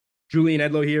Julian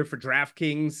Edlow here for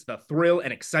DraftKings. The thrill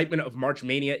and excitement of March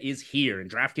Mania is here,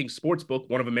 and DraftKings Sportsbook,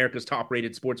 one of America's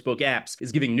top-rated sportsbook apps,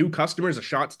 is giving new customers a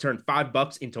shot to turn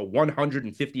 $5 into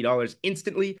 $150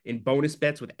 instantly in bonus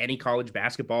bets with any college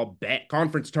basketball bet.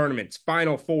 Conference tournaments,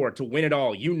 Final Four, to win it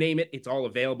all, you name it, it's all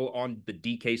available on the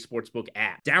DK Sportsbook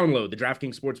app. Download the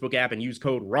DraftKings Sportsbook app and use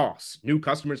code ROSS. New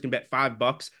customers can bet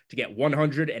 $5 to get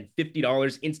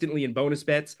 $150 instantly in bonus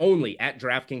bets only at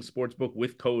DraftKings Sportsbook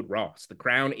with code ROSS. The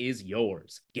crown is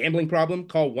yours. Gambling problem?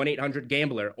 Call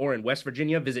 1-800-GAMBLER, or in West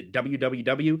Virginia, visit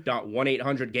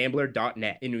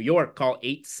www.1800gambler.net. In New York, call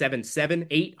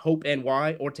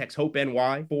 877-8-HOPE-NY or text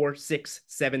HOPE-NY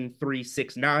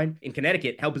 467-369. In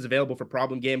Connecticut, help is available for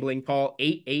problem gambling. Call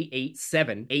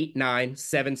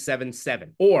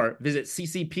 888-789-777 or visit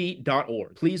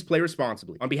ccp.org. Please play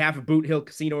responsibly. On behalf of Boot Hill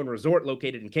Casino and Resort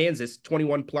located in Kansas,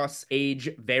 21 plus, age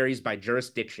varies by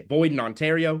jurisdiction. Void in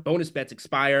Ontario. Bonus bets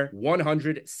expire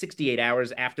 168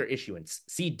 hours after issuance.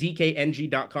 See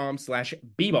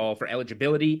dkng.com/bball for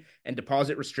eligibility and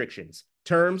deposit restrictions,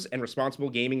 terms, and responsible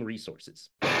gaming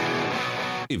resources.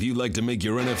 If you'd like to make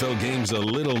your NFL games a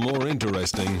little more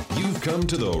interesting, you've come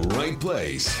to the right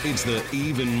place. It's the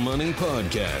Even Money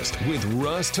Podcast with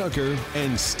Ross Tucker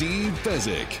and Steve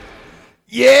Fezzik.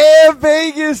 Yeah,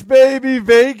 Vegas, baby,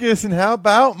 Vegas. And how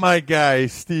about my guy,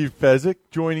 Steve Fezzik,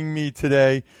 joining me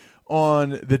today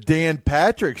on the Dan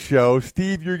Patrick Show.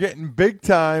 Steve, you're getting big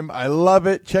time. I love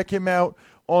it. Check him out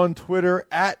on Twitter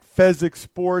at Fezzik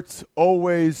Sports.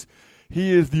 Always,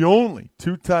 he is the only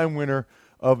two-time winner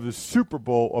of the Super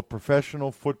Bowl of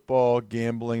professional football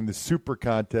gambling, the Super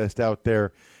Contest out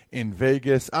there in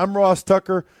Vegas. I'm Ross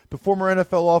Tucker, the former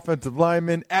NFL offensive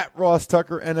lineman, at Ross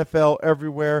Tucker NFL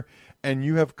everywhere, and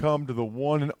you have come to the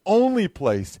one and only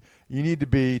place you need to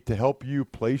be to help you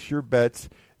place your bets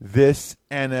this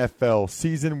NFL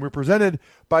season. We're presented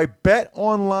by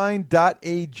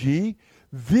betonline.ag,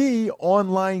 the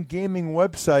online gaming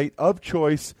website of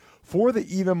choice for the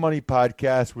Even Money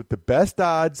Podcast with the best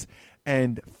odds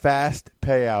and fast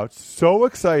payouts. So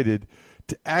excited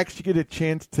to actually get a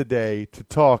chance today to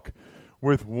talk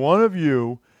with one of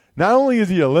you. Not only is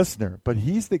he a listener, but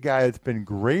he's the guy that's been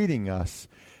grading us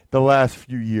the last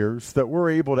few years, that we're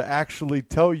able to actually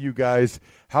tell you guys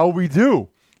how we do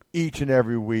each and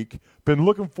every week. Been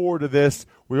looking forward to this.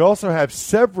 We also have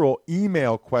several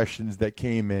email questions that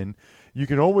came in. You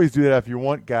can always do that if you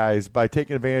want, guys, by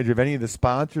taking advantage of any of the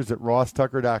sponsors at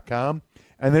rosstucker.com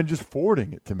and then just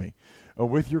forwarding it to me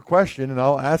with your question, and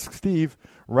I'll ask Steve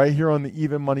right here on the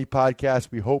Even Money Podcast.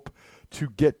 We hope to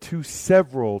get to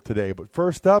several today. But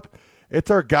first up, it's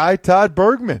our guy, Todd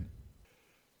Bergman.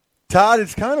 Todd,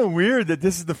 it's kind of weird that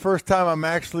this is the first time I'm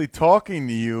actually talking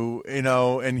to you,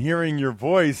 and hearing your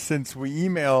voice since we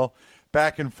email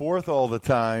back and forth all the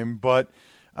time. But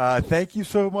thank you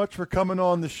so much for coming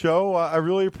on the show. I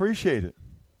really appreciate it.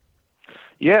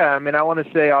 Yeah, I mean, I want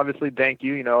to say, obviously, thank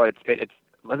you. It's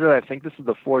literally, I think this is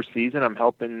the fourth season I'm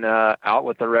helping out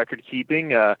with the record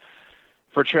keeping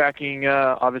for tracking,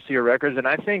 obviously, your records. And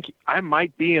I think I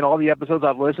might be, in all the episodes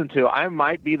I've listened to, I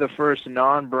might be the first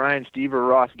non-Brian, Steve, or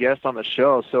Ross guest on the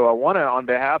show. So I want to, on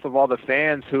behalf of all the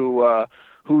fans who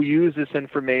use this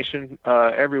information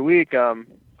every week, I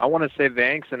want to say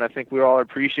thanks, and I think we're all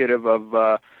appreciative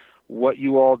of what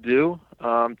you all do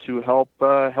to help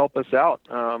us out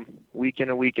week in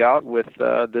and week out with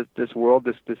this world,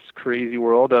 this crazy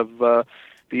world of the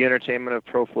entertainment of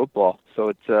pro football. So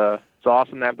it's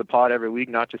awesome to have the pod every week,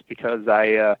 not just because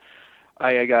I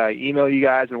email you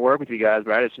guys and work with you guys,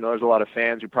 but I just know there's a lot of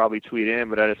fans who probably tweet in,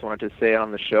 but I just wanted to say it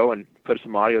on the show and put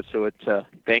some audio. So it's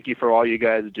thank you for all you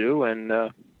guys do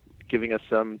and giving us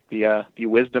the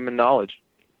wisdom and knowledge.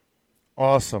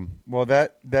 Awesome. Well,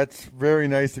 that's very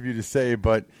nice of you to say,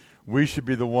 but we should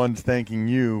be the ones thanking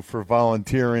you for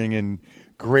volunteering and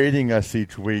grading us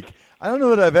each week. I don't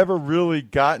know that I've ever really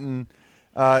gotten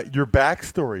your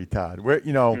backstory, Todd. Where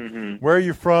where are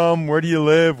you from? Where do you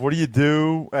live? What do you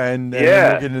do? And we'll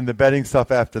get into the betting stuff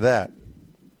after that.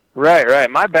 Right.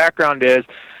 My background is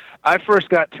I first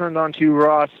got turned on to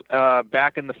Ross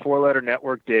back in the Four Letter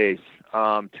Network days.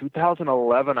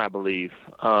 2011, I believe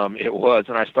it was,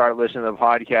 when I started listening to the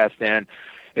podcast. And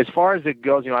as far as it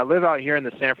goes, I live out here in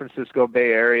the San Francisco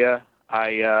Bay Area.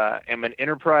 I am an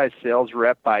enterprise sales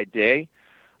rep by day,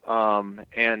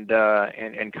 and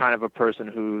kind of a person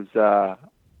who's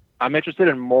I'm interested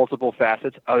in multiple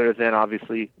facets other than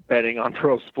obviously betting on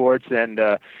pro sports and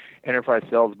enterprise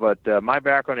sales. But my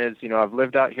background is, I've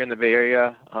lived out here in the Bay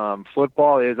Area.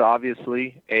 Football is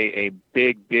obviously a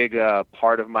big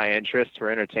part of my interest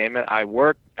for entertainment. I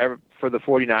work for the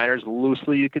 49ers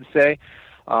loosely, you could say,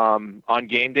 on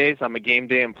game days. I'm a game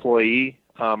day employee.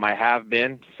 I have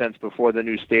been since before the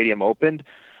new stadium opened.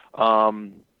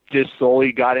 Just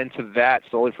solely got into that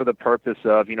solely for the purpose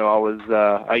of, I was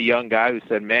a young guy who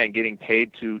said, man, getting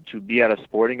paid to be at a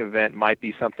sporting event might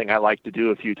be something I like to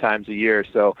do a few times a year.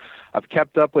 So I've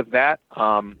kept up with that.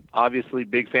 Obviously,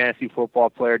 big fantasy football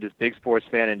player, just big sports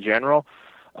fan in general.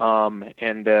 I've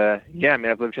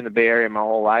lived in the Bay Area my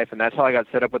whole life, and that's how I got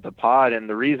set up with the pod. And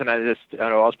the reason I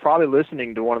was probably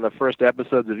listening to one of the first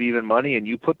episodes of Even Money, and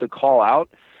you put the call out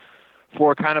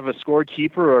for kind of a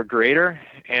scorekeeper or a grader.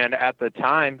 And at the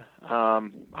time,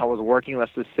 I was working,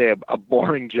 let's just say, a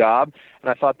boring job. And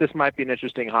I thought this might be an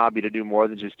interesting hobby to do more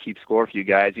than just keep score for you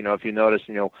guys. If you notice,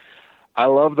 I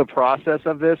love the process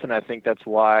of this. And I think that's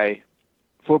why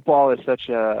football is such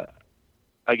a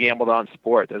gambled on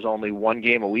sport. There's only one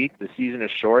game a week. The season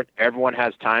is short. Everyone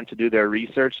has time to do their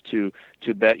research to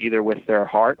bet either with their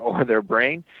heart or their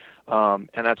brain. And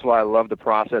that's why I love the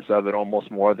process of it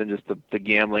almost more than just the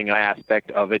gambling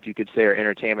aspect of it, you could say, or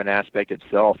entertainment aspect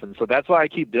itself. And so that's why I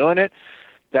keep doing it.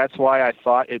 That's why I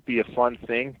thought it'd be a fun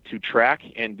thing to track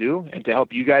and do, and to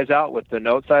help you guys out with the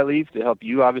notes I leave, to help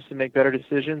you obviously make better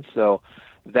decisions. So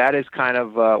that is kind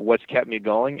of what's kept me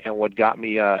going and what got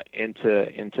me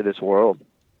into this world.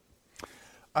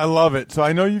 I love it. So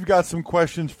I know you've got some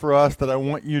questions for us that I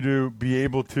want you to be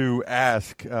able to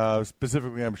ask,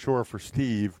 specifically, I'm sure, for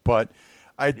Steve. But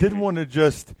I did want to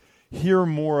just hear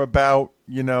more about,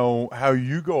 how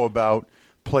you go about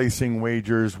placing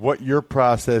wagers, what your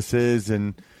process is,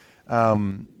 and,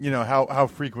 how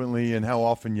frequently and how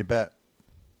often you bet.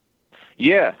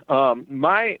 Yeah,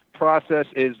 my process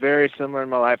is very similar in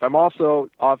my life. I'm also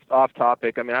off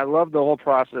topic. I mean, I love the whole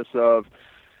process of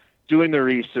doing the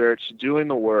research, doing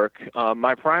the work.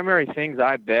 My primary things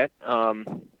I bet,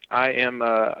 I am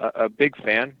a big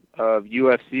fan of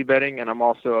UFC betting, and I'm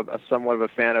also somewhat of a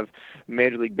fan of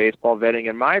Major League Baseball betting.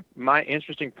 And my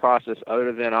interesting process,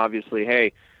 other than obviously,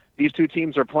 hey, these two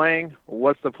teams are playing,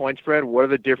 what's the point spread, what are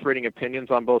the differing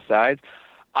opinions on both sides,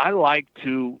 I like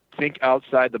to think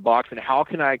outside the box and how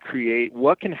can I create,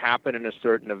 what can happen in a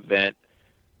certain event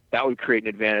that would create an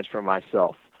advantage for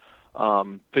myself.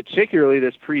 Particularly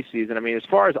this preseason. I mean, as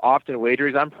far as often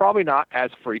wagers, I'm probably not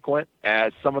as frequent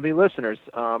as some of the listeners.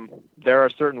 There are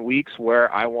certain weeks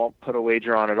where I won't put a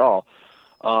wager on at all.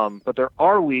 But there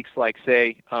are weeks like,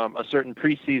 say, a certain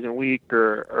preseason week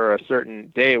or a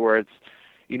certain day where it's,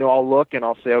 I'll look and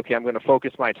I'll say, okay, I'm going to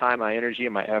focus my time, my energy,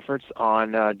 and my efforts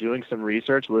on doing some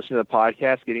research, listening to the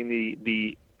podcast, getting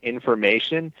the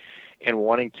information, and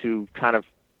wanting to kind of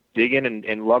dig in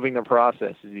and loving the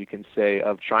process, as you can say,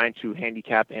 of trying to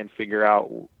handicap and figure out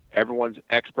everyone's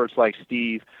experts like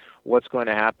Steve, what's going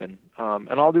to happen.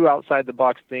 And I'll do outside the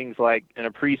box things like in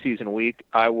a preseason week,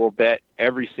 I will bet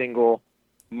every single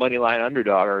money line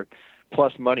underdog or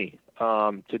plus money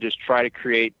to just try to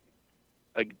create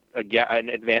an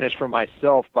advantage for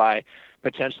myself by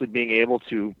potentially being able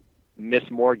to miss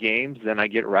more games than I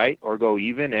get right or go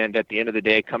even, and at the end of the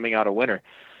day coming out a winner.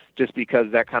 Just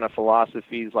because that kind of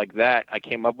philosophies like that, I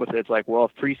came up with it. It's like, well,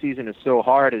 if preseason is so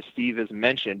hard, as Steve has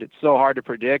mentioned, it's so hard to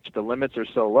predict, the limits are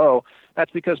so low,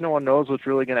 that's because no one knows what's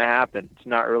really going to happen. It's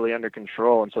not really under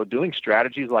control. And so doing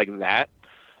strategies like that,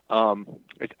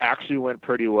 it actually went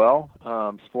pretty well.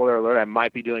 Spoiler alert, I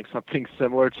might be doing something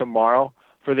similar tomorrow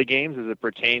for the games as it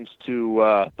pertains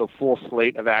to the full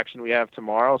slate of action we have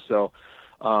tomorrow. So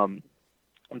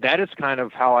that is kind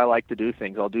of how I like to do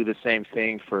things. I'll do the same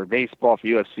thing for baseball, for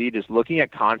UFC, just looking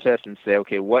at contests and say,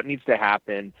 okay, what needs to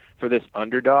happen for this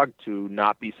underdog to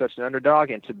not be such an underdog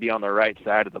and to be on the right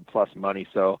side of the plus money.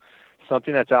 So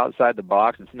something that's outside the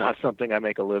box. It's not something I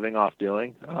make a living off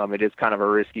doing. It is kind of a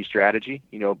risky strategy,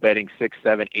 betting 6,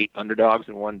 7, 8 underdogs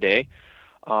in one day.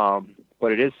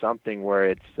 But it is something where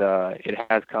it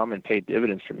has come and paid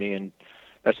dividends for me. And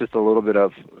that's just a little bit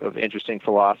of interesting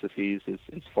philosophies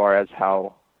as far as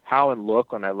how and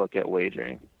look when I look at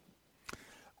wagering.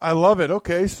 I love it.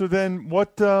 Okay, so then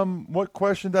what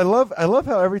questions? I love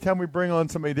how every time we bring on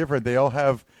somebody different, they all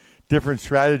have different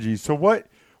strategies. So what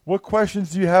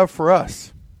questions do you have for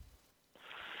us?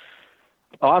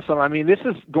 Awesome. I mean, this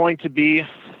is going to be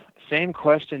same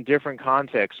question, different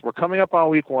context. We're coming up on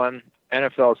week 1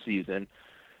 NFL season.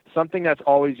 Something that's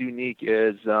always unique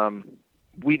is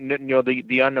we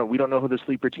the unknown. We don't know who the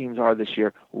sleeper teams are this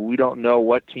year. We don't know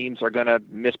what teams are going to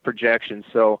miss projections.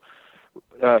 So,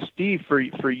 Steve, for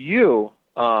you,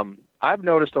 I've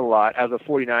noticed a lot as a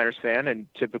 49ers fan, and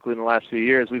typically in the last few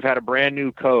years, we've had a brand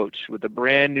new coach with a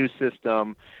brand new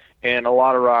system and a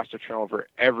lot of roster turnover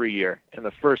every year in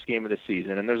the first game of the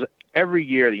season. And there's every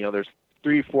year, there's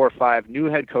 3, 4, 5 new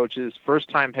head coaches,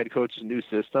 first-time head coaches, new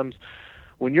systems.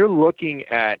 When you're looking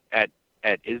at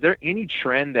is there any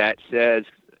trend that says,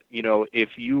 if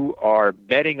you are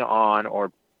betting on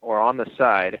or on the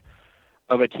side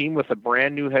of a team with a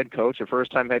brand new head coach, a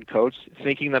first-time head coach,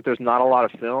 thinking that there's not a lot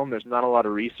of film, there's not a lot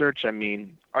of research? I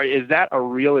mean, is that a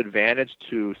real advantage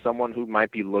to someone who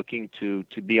might be looking to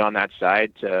be on that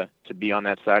side, to be on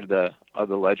that side of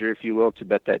the ledger, if you will, to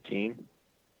bet that team?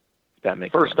 That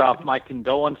makes First sense. off, my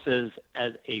condolences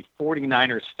as a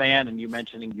 49ers fan, and you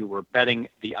mentioning you were betting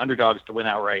the underdogs to win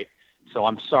outright. So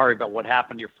I'm sorry about what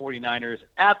happened to your 49ers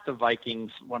at the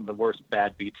Vikings, one of the worst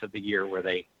bad beats of the year, where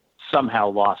they somehow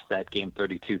lost that game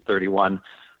 32-31.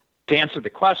 To answer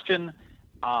the question,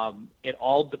 it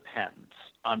all depends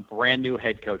on brand new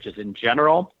head coaches. In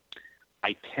general,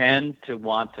 I tend to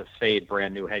want to fade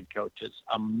brand new head coaches.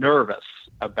 I'm nervous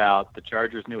about the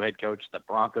Chargers' new head coach, the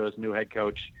Broncos' new head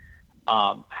coach.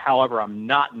 However, I'm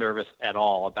not nervous at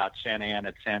all about Shanahan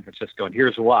at San Francisco, and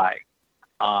here's why.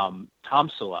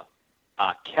 Tomsula,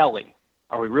 Kelly,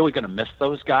 are we really going to miss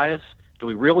those guys? Do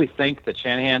we really think that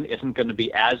Shanahan isn't going to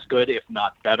be as good, if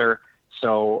not better?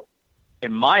 So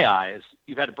in my eyes,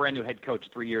 you've had a brand new head coach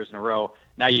 3 years in a row.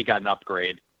 Now you got an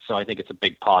upgrade. So I think it's a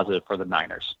big positive for the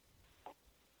Niners.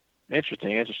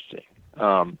 Interesting.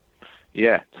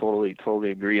 Yeah, totally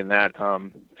agree in that.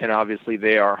 And obviously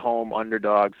they are home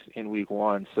underdogs in week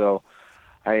 1. So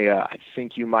I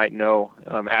think you might know,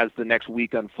 as the next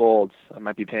week unfolds, I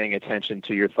might be paying attention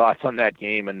to your thoughts on that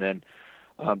game. And then,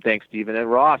 thanks, Stephen. And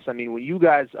Ross, I mean, when you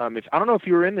guys, I don't know if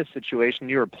you were in this situation,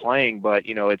 you were playing, but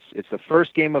it's the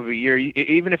first game of a year.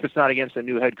 Even if it's not against a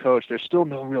new head coach, there's still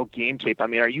no real game tape. I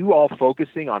mean, are you all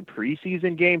focusing on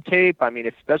preseason game tape? I mean,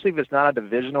 especially if it's not a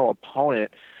divisional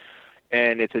opponent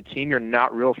and it's a team you're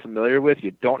not real familiar with,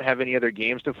 you don't have any other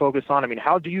games to focus on. I mean,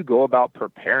 how do you go about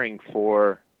preparing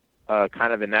for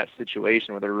kind of in that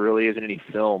situation where there really isn't any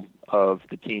film of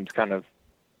the team's kind of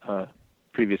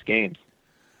previous games?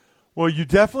 Well, you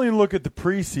definitely look at the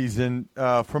preseason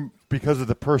because of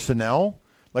the personnel,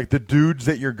 like the dudes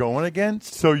that you're going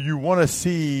against. So you want to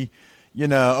see,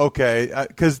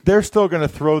 because they're still going to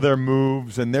throw their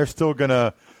moves and they're still going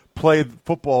to play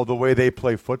football the way they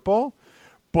play football.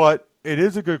 But it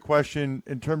is a good question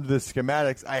in terms of the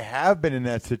schematics. I have been in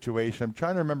that situation. I'm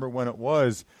trying to remember when it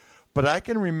was, but I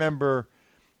can remember.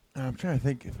 I'm trying to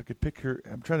think if I could picture.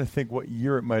 I'm trying to think what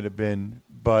year it might have been.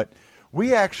 But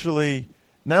we actually.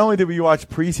 Not only did we watch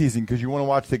preseason because you want to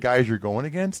watch the guys you're going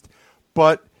against,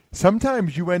 but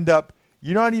sometimes you end up,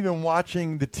 you're not even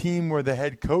watching the team where the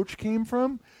head coach came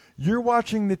from. You're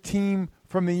watching the team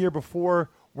from the year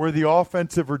before where the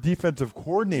offensive or defensive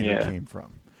coordinator came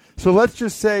from. So let's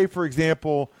just say, for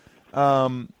example,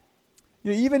 even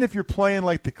if you're playing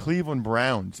like the Cleveland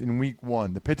Browns in week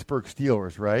 1, the Pittsburgh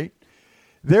Steelers, right?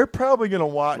 They're probably going to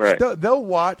watch, they'll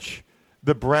watch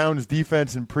the Browns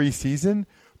defense in preseason,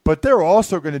 but they're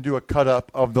also going to do a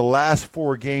cut-up of the last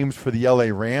 4 games for the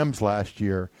L.A. Rams last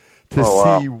year to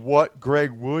see what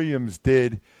Greg Williams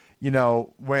did,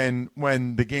 when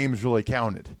the games really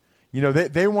counted.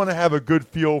 They want to have a good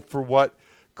feel for what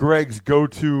Greg's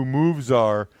go-to moves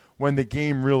are when the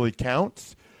game really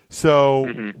counts.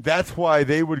 So that's why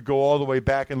they would go all the way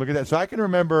back and look at that. So I can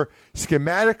remember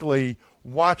schematically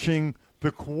watching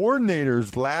the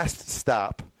coordinator's last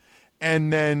stop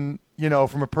and then –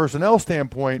 from a personnel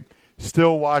standpoint,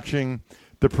 still watching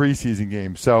the preseason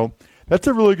game. So that's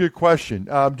a really good question.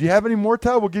 Do you have any more,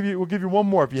 Todd? We'll give you one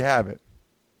more if you have it.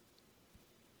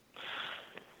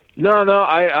 No.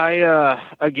 I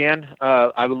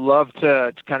would love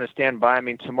to kind of stand by. I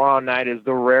mean, tomorrow night is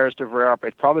the rarest of rare.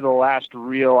 It's probably the last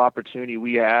real opportunity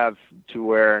we have to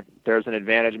where there's an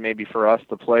advantage maybe for us,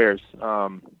 the players.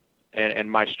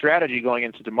 And my strategy going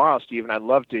into tomorrow, Stephen, I'd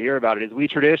love to hear about it, is we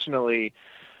traditionally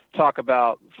talk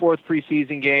about 4th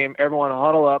preseason game, everyone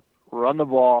huddle up, run the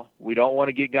ball. We don't want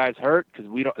to get guys hurt because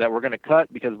we're going to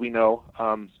cut because we know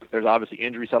there's obviously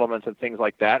injury settlements and things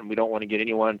like that, and we don't want to get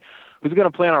anyone who's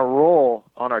going to play on a role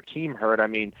on our team hurt. I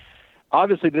mean,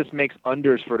 obviously this makes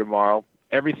unders for tomorrow.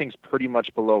 Everything's pretty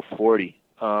much below 40.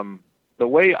 The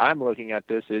way I'm looking at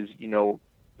this is,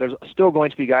 there's still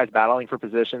going to be guys battling for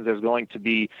positions. There's going to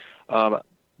be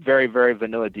very, very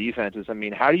vanilla defenses. I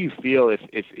mean, how do you feel if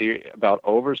about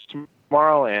overs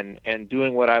tomorrow and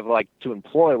doing what I've liked to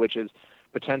employ, which is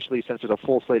potentially, since there's a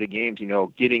full slate of games,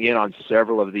 getting in on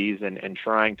several of these and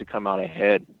trying to come out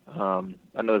ahead? I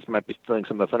know this might be stealing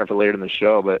some of the thunder for later in the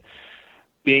show, but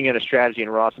being in a strategy,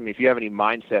 and Ross, I mean, if you have any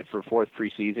mindset for 4th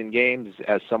preseason games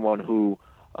as someone who,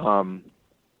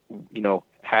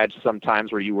 had some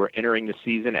times where you were entering the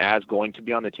season as going to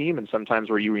be on the team and sometimes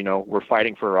where you were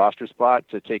fighting for a roster spot,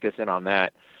 to take us in on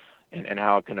that and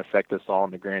how it can affect us all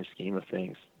in the grand scheme of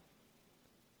things.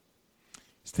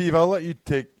 Steve, I'll let you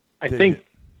take I think it.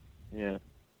 Yeah.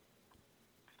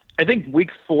 I think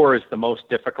week 4 is the most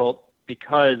difficult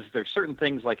because there's certain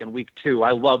things like in week 2,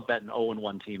 I love betting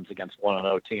 0-1 teams against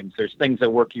 1-0 teams. There's things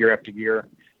that work year after year.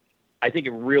 I think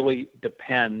it really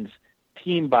depends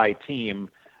team by team.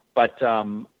 But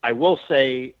I will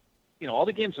say, all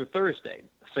the games are Thursday.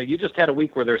 So you just had a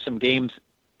week where there's some games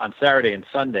on Saturday and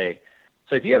Sunday.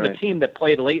 So if you have a team that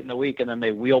played late in the week and then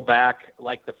they wheel back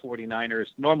like the 49ers,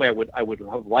 normally I would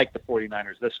have liked the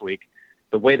 49ers this week,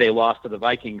 the way they lost to the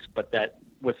Vikings, but that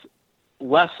with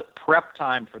less prep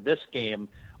time for this game,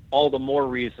 all the more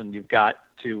reason you've got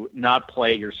to not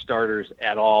play your starters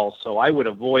at all. So I would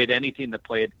avoid any team that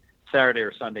played Saturday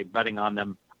or Sunday betting on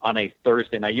them on a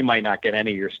Thursday. Now, you might not get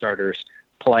any of your starters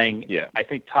playing. Yeah. I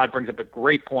think Todd brings up a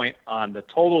great point on the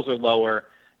totals are lower.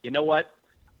 You know what?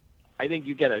 I think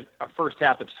you get a first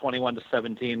half that's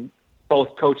 21-17.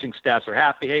 Both coaching staffs are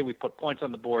happy. Hey, we put points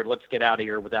on the board. Let's get out of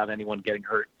here without anyone getting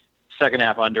hurt. Second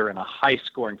half under and a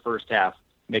high-scoring first half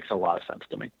makes a lot of sense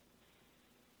to me.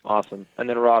 Awesome. And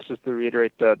then, Ross, just to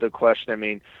reiterate the question, I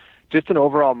mean, just an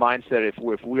overall mindset,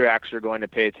 if we're actually going to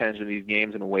pay attention to these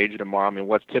games and wager tomorrow, I mean,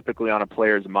 what's typically on a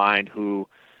player's mind who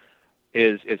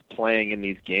is playing in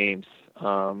these games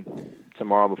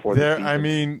tomorrow before the season? I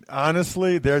mean,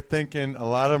 honestly, they're thinking, a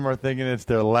lot of them are thinking it's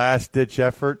their last-ditch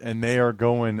effort, and they are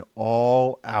going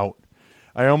all out.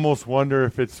 I almost wonder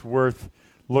if it's worth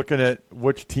looking at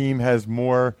which team has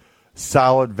more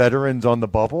solid veterans on the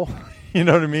bubble. You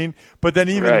know what I mean? But then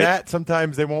even that,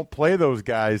 sometimes they won't play those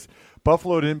guys.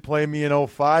 Buffalo didn't play me in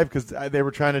 2005 because they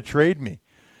were trying to trade me.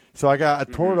 So I got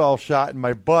a Toradol shot in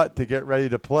my butt to get ready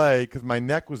to play because my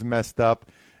neck was messed up.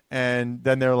 And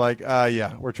then they're like,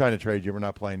 yeah, we're trying to trade you. We're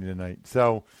not playing you tonight.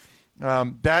 So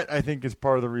that, I think, is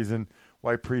part of the reason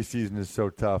why preseason is so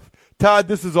tough. Todd,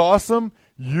 this is awesome.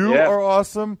 You are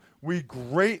awesome. We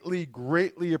greatly,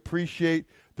 greatly appreciate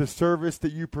the service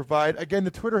that you provide. Again,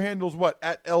 the Twitter handle is what?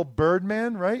 At L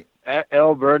Birdman, right? At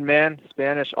L Birdman,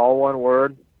 Spanish, all one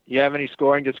word. You have any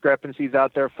scoring discrepancies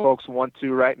out there, folks, want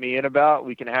to write me in about,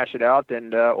 we can hash it out,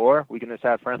 and or we can just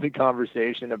have friendly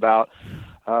conversation about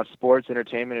sports,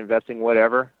 entertainment, investing,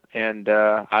 whatever. And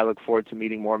I look forward to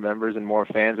meeting more members and more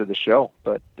fans of the show.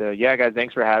 But, yeah, guys,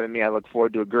 thanks for having me. I look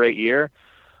forward to a great year.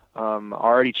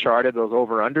 Already charted those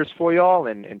over-unders for y'all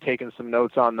and taking some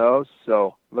notes on those.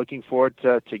 So looking forward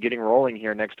to getting rolling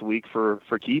here next week for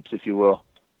keeps, if you will.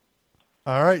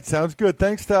 All right. Sounds good.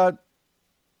 Thanks, Todd.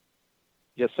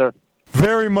 Yes, sir.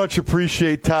 Very much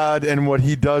appreciate Todd and what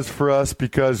he does for us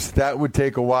because that would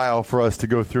take a while for us to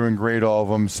go through and grade all of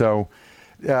them. So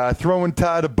throwing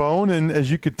Todd a bone, and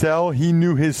as you could tell, he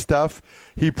knew his stuff.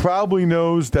 He probably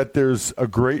knows that there's a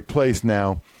great place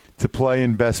now to play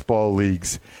in best ball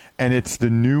leagues, and it's the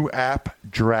new app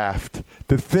Draft.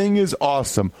 The thing is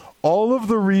awesome. All of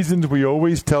the reasons we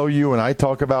always tell you, and I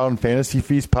talk about on Fantasy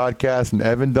Feast podcast, and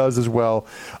Evan does as well,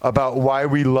 about why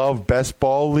we love best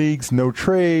ball leagues, no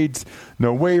trades,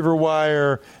 no waiver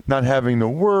wire, not having to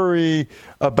worry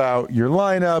about your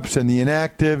lineups and the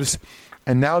inactives.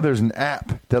 And now there's an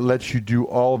app that lets you do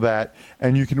all that,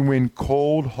 and you can win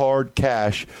cold, hard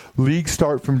cash. Leagues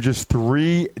start from just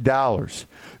 $3.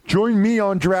 Join me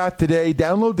on Draft today.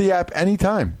 Download the app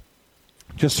anytime.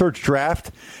 Just search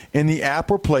Draft in the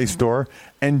app or Play Store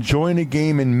and join a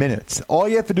game in minutes. All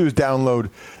you have to do is download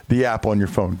the app on your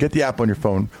phone. Get the app on your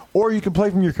phone. Or you can play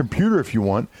from your computer if you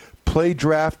want.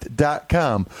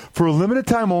 PlayDraft.com. For a limited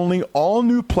time only, all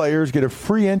new players get a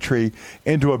free entry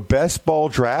into a best ball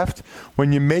draft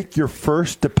when you make your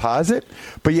first deposit.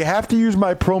 But you have to use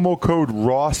my promo code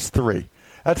ROSS3.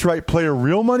 That's right. Play a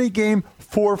real money game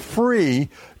for free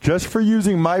just for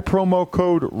using my promo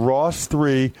code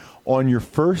ROSS3 on your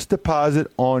first deposit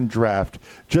on Draft.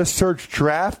 Just search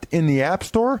Draft in the App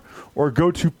Store or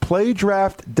go to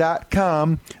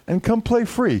playdraft.com and come play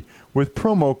free with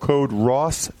promo code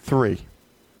ROSS3.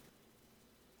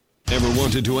 Ever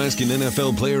wanted to ask an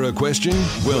NFL player a question?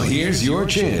 Well, here's your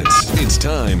chance. It's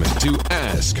time to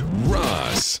Ask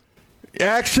Ross.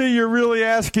 Actually, you're really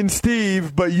asking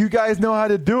Steve, but you guys know how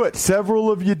to do it. Several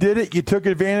of you did it. You took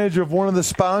advantage of one of the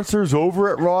sponsors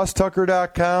over at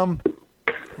RossTucker.com,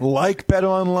 like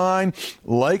BetOnline,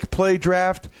 like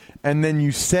PlayDraft, and then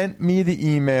you sent me the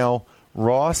email,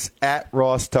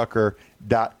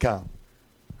 ross@RossTucker.com.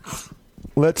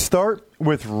 Let's start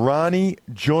with Ronnie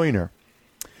Joyner.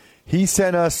 He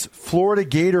sent us Florida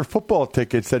Gator football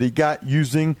tickets that he got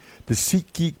using the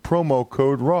SeatGeek promo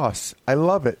code Ross. I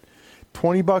love it.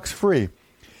 $20 free.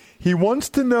 He wants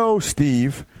to know,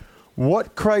 Steve,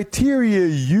 what criteria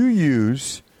you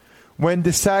use when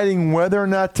deciding whether or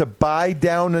not to buy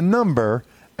down a number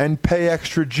and pay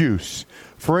extra juice.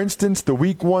 For instance, the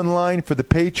Week 1 line for the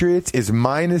Patriots is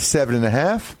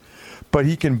 -7.5, but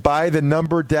he can buy the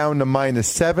number down to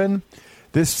 -7.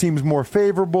 This seems more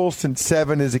favorable since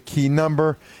 7 is a key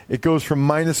number. It goes from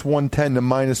 -110 to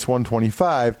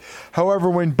 -125. However,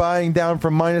 when buying down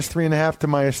from -3.5 to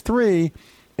 -3,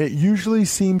 it usually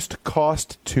seems to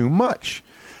cost too much.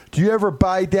 Do you ever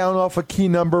buy down off a key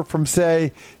number from,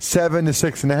 say, 7 to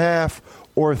 6.5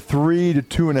 or 3 to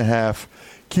 2.5?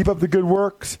 Keep up the good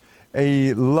works.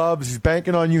 He's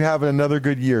banking on you having another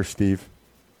good year, Steve.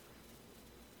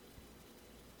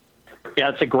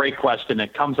 Yeah, that's a great question.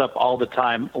 It comes up all the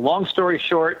time. Long story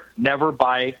short, never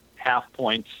buy half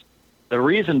points. The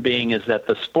reason being is that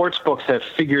the sports books have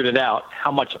figured it out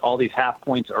how much all these half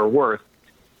points are worth,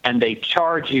 and they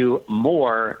charge you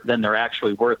more than they're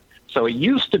actually worth. So it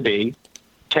used to be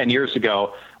 10 years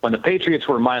ago when the Patriots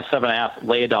were -7.5,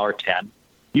 lay $1.10.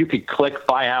 You could click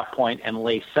buy half point and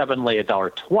lay 7, lay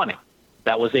 $1.20.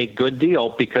 That was a good deal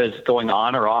because going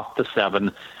on or off the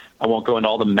 7, I won't go into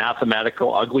all the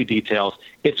mathematical ugly details,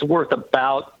 it's worth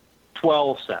about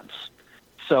 12 cents.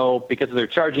 So because they're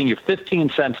charging you 15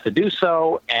 cents to do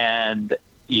so, and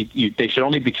they should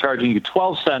only be charging you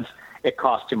 12 cents, it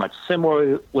costs too much.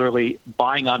 Similarly,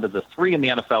 buying onto the 3 in the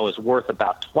NFL is worth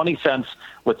about 20 cents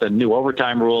with the new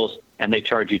overtime rules, and they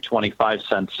charge you 25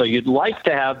 cents. So you'd like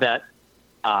to have that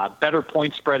better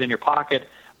point spread in your pocket,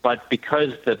 but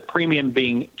because the premium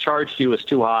being charged you is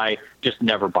too high, just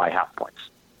never buy half points.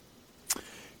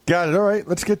 Got it. All right,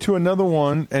 let's get to another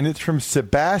one, and it's from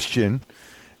Sebastian,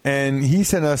 and he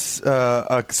sent us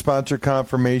a sponsor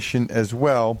confirmation as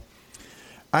well.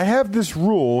 I have this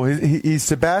rule. He's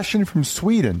Sebastian from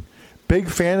Sweden, big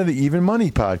fan of the Even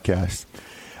Money podcast.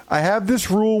 I have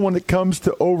this rule when it comes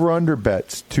to over-under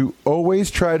bets to always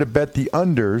try to bet the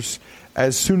unders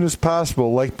as soon as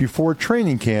possible, like before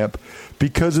training camp,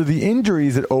 because of the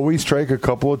injuries that always strike a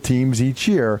couple of teams each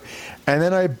year. And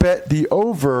then I bet the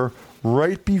over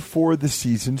right before the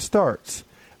season starts.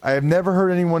 I have never heard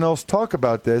anyone else talk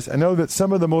about this. I know that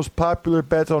some of the most popular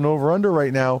bets on over-under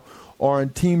right now are on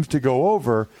teams to go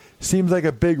over. Seems like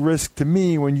a big risk to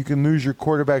me when you can lose your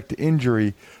quarterback to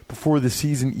injury before the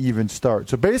season even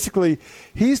starts. So basically,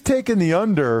 he's taking the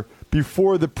under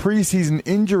before the preseason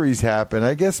injuries happen.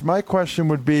 I guess my question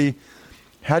would be,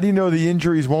 how do you know the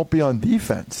injuries won't be on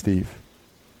defense, Steve?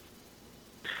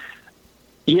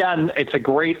 Yeah, and it's a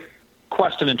great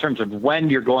question in terms of when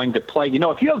you're going to play. You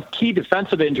know, if you have key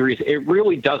defensive injuries, it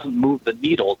really doesn't move the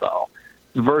needle, though,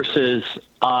 versus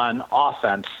on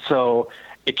offense. So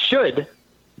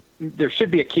there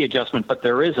should be a key adjustment, but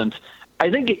there isn't.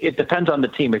 I think it depends on the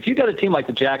team. If you got a team like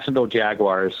the Jacksonville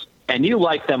Jaguars and you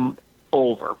like them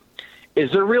over, was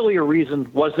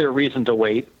there a reason to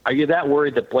wait? Are you that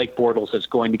worried that Blake Bortles is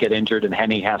going to get injured and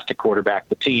Henne has to quarterback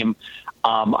the team?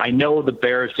 I know the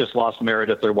Bears just lost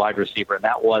Meredith, their wide receiver, and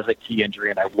that was a key injury,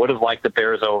 and I would have liked the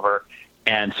Bears over,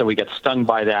 and so we get stung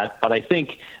by that. But I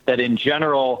think that in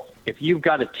general, if you've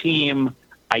got a team,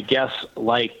 I guess,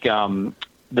 like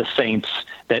the Saints,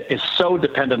 that is so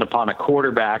dependent upon a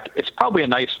quarterback, it's probably a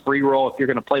nice free roll if you're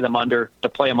going to play them under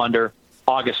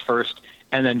August 1st.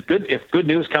 And then if good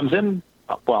news comes in,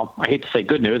 well, I hate to say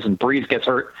good news, and Breeze gets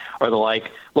hurt or the like,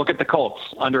 look at the Colts,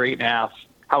 under 8.5.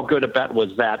 How good a bet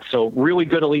was that? So really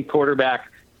good elite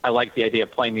quarterback. I like the idea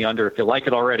of playing the under, if you like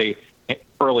it already,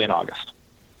 early in August.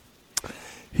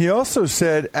 He also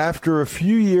said, after a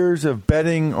few years of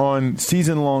betting on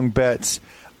season-long bets,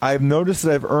 I've noticed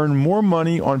that I've earned more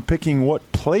money on picking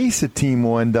what place a team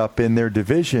will end up in their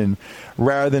division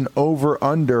rather than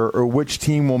over-under or which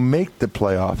team will make the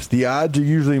playoffs. The odds are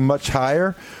usually much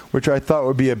higher, which I thought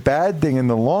would be a bad thing in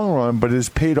the long run, but it has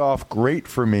paid off great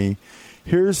for me.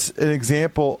 Here's an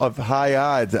example of high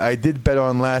odds I did bet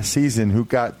on last season who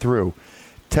got through.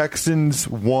 Texans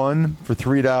 1 for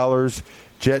 $3,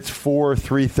 Jets 4,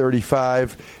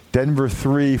 $3.35, Denver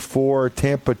 3, 4,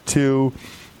 Tampa 2.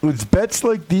 Is bets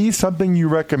like these something you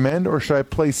recommend, or should I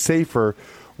play safer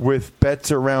with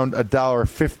bets around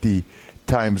 $1.50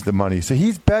 times the money? So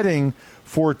he's betting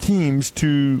for teams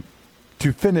to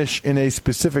finish in a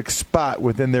specific spot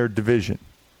within their division.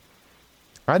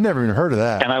 I'd never even heard of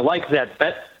that. And I like that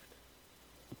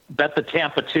bet the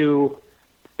Tampa 2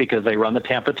 because they run the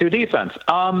Tampa 2 defense.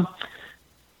 I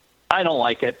don't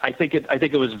like it. I think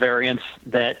it was variance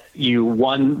that you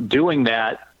won doing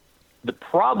that. The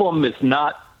problem is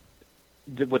not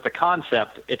with the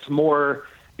concept. It's more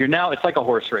it's like a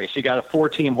horse race. You got a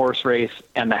 4-team horse race,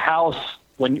 and the house,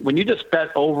 when you just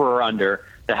bet over or under,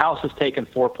 the house is taking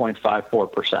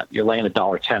 4.54%. You're laying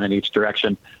 $1.10 in each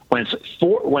direction. When it's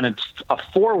a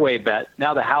 4-way bet,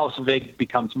 now the house vig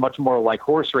becomes much more like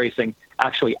horse racing,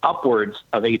 actually upwards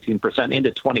of 18%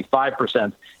 into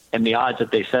 25% in the odds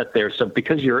that they set there. So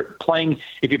because you're playing,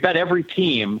 if you bet every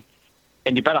team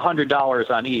and you bet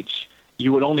 $100 on each,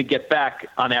 you would only get back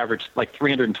on average like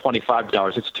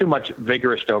 $325. It's too much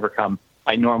vigorous to overcome.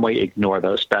 I normally ignore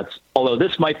those bets, although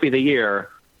this might be the year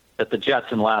that the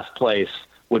Jets in last place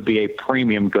would be a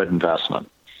premium good investment.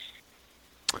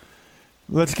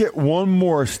 Let's get one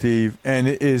more, Steve, and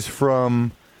it is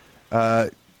from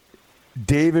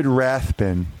David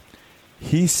Rathbun.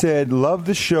 He said, love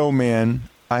the show, man.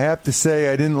 I have to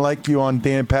say I didn't like you on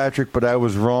Dan Patrick, but I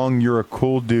was wrong. You're a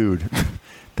cool dude.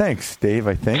 Thanks, Dave,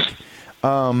 I think.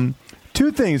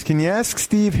 Two things. Can you ask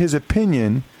Steve his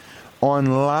opinion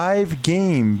on live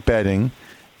game betting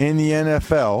in the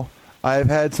NFL? I've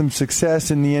had some success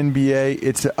in the NBA.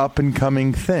 It's an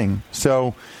up-and-coming thing.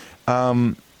 So,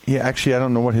 actually, I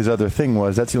don't know what his other thing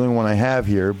was. That's the only one I have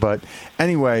here. But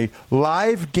anyway,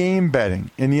 live game betting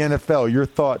in the NFL. Your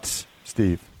thoughts,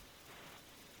 Steve?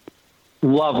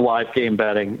 Love live game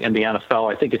betting in the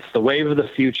NFL. I think it's the wave of the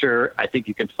future. I think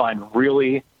you can find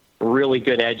really, really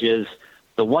good edges.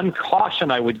 The one caution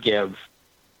I would give,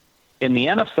 in the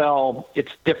NFL,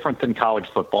 it's different than college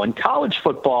football. In college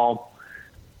football,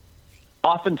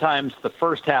 oftentimes the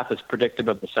first half is predictive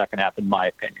of the second half, in my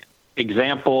opinion.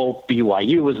 Example,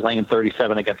 BYU was laying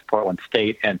 37 against Portland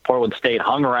State, and Portland State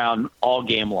hung around all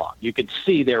game long. You could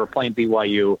see they were playing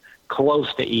BYU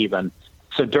close to even.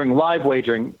 So during live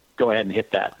wagering, go ahead and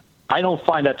hit that. I don't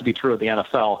find that to be true of the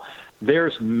NFL.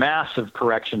 There's massive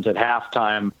corrections at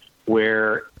halftime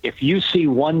where if you see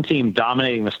one team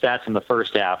dominating the stats in the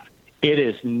first half, it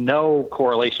is no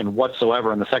correlation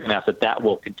whatsoever in the second half that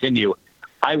will continue.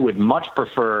 I would much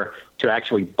prefer to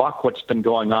actually buck what's been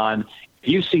going on. If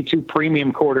you see two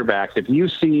premium quarterbacks, if you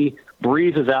see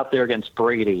Breeze is out there against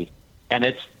Brady and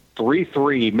it's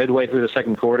 3-3 midway through the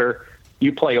second quarter,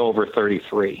 you play over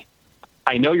 33.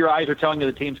 I know your eyes are telling you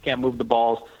the teams can't move the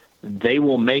balls. They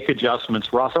will make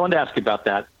adjustments. Ross, I wanted to ask you about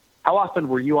that. How often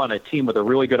were you on a team with a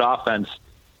really good offense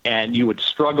and you would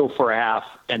struggle for a half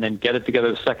and then get it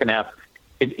together the second half?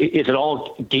 Is it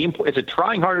all game? Is it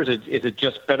trying harder? Is it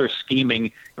just better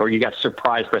scheming, or you got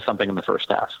surprised by something in the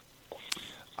first half?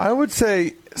 I would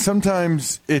say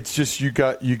sometimes it's just you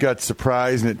got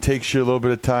surprised, and it takes you a little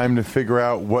bit of time to figure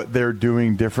out what they're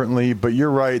doing differently. But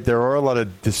you're right, there are a lot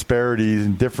of disparities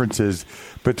and differences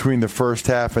between the first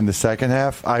half and the second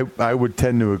half. I would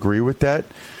tend to agree with that,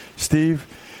 Steve.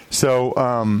 So,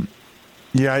 I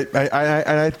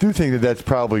do think that that's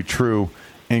probably true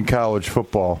in college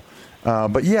football.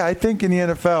 But, yeah, I think in the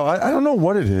NFL, I don't know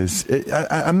what it is.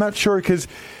 I'm not sure because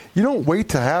you don't wait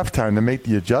to halftime to make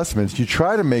the adjustments. You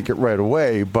try to make it right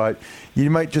away, but you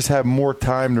might just have more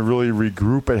time to really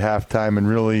regroup at halftime and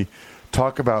really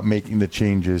talk about making the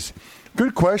changes.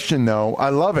 Good question, though. I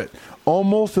love it.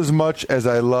 Almost as much as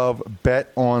I love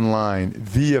Bet Online,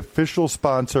 the official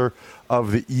sponsor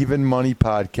of the Even Money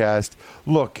podcast.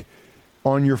 Look,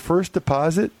 on your first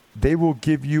deposit, they will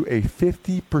give you a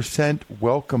 50%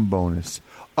 welcome bonus,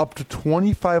 up to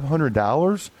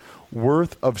 $2,500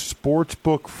 worth of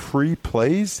sportsbook free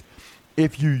plays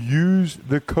if you use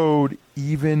the code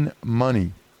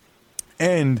EvenMoney.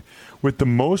 And with the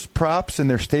most props in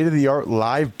their state-of-the-art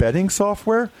live betting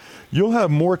software, you'll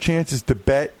have more chances to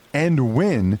bet and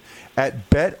win at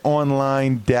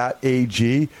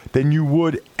betonline.ag than you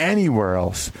would anywhere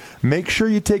else. Make sure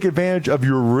you take advantage of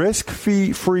your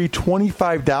risk-free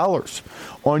 $25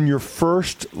 on your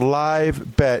first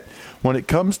live bet. When it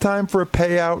comes time for a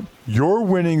payout, your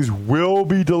winnings will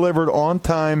be delivered on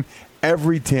time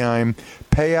every time.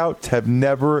 Payouts have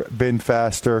never been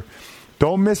faster.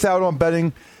 Don't miss out on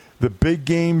betting the big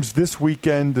games this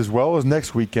weekend as well as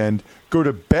next weekend. Go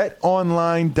to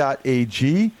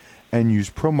betonline.ag and use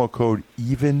promo code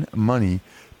EvenMoney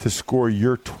to score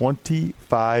your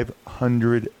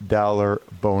 $2,500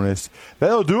 bonus.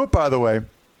 That'll do it, by the way,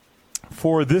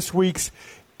 for this week's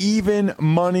Even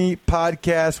Money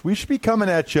podcast. We should be coming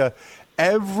at you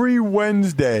every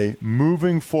Wednesday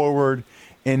moving forward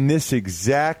in this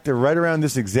right around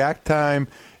this exact time.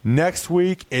 Next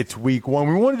week, it's week 1.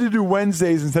 We wanted to do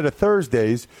Wednesdays instead of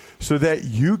Thursdays so that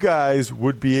you guys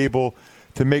would be able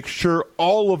to make sure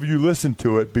all of you listen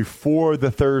to it before the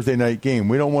Thursday night game.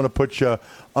 We don't want to put you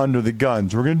under the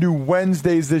guns. We're going to do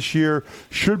Wednesdays this year.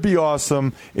 Should be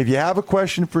awesome. If you have a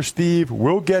question for Steve,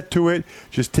 we'll get to it.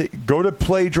 Just go to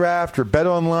Play Draft or Bet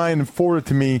Online and forward it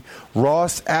to me,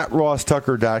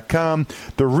 ross@rosstucker.com.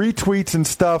 The retweets and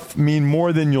stuff mean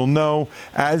more than you'll know,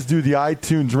 as do the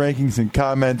iTunes rankings and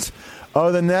comments.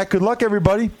 Other than that, good luck,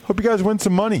 everybody. Hope you guys win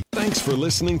some money. Thanks for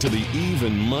listening to the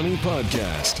Even Money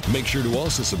Podcast. Make sure to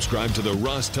also subscribe to the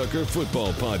Ross Tucker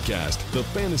Football Podcast, the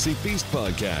Fantasy Feast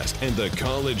Podcast, and the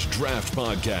College Draft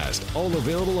Podcast. All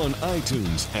available on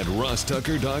iTunes at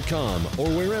rosstucker.com or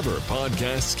wherever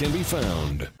podcasts can be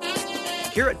found.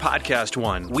 Here at Podcast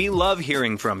One, we love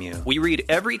hearing from you. We read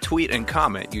every tweet and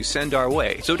comment you send our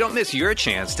way, so don't miss your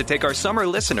chance to take our summer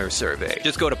listener survey.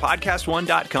 Just go to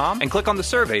podcastone.com and click on the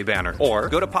survey banner, or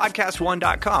go to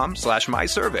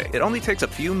podcastone.com/mysurvey. It only takes a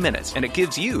few minutes, and it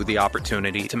gives you the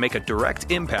opportunity to make a direct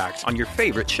impact on your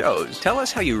favorite shows. Tell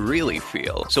us how you really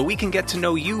feel, so we can get to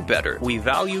know you better. We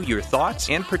value your thoughts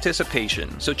and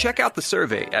participation, so check out the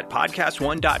survey at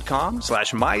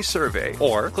podcastone.com/mysurvey,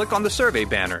 or click on the survey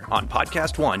banner on podcastone.com.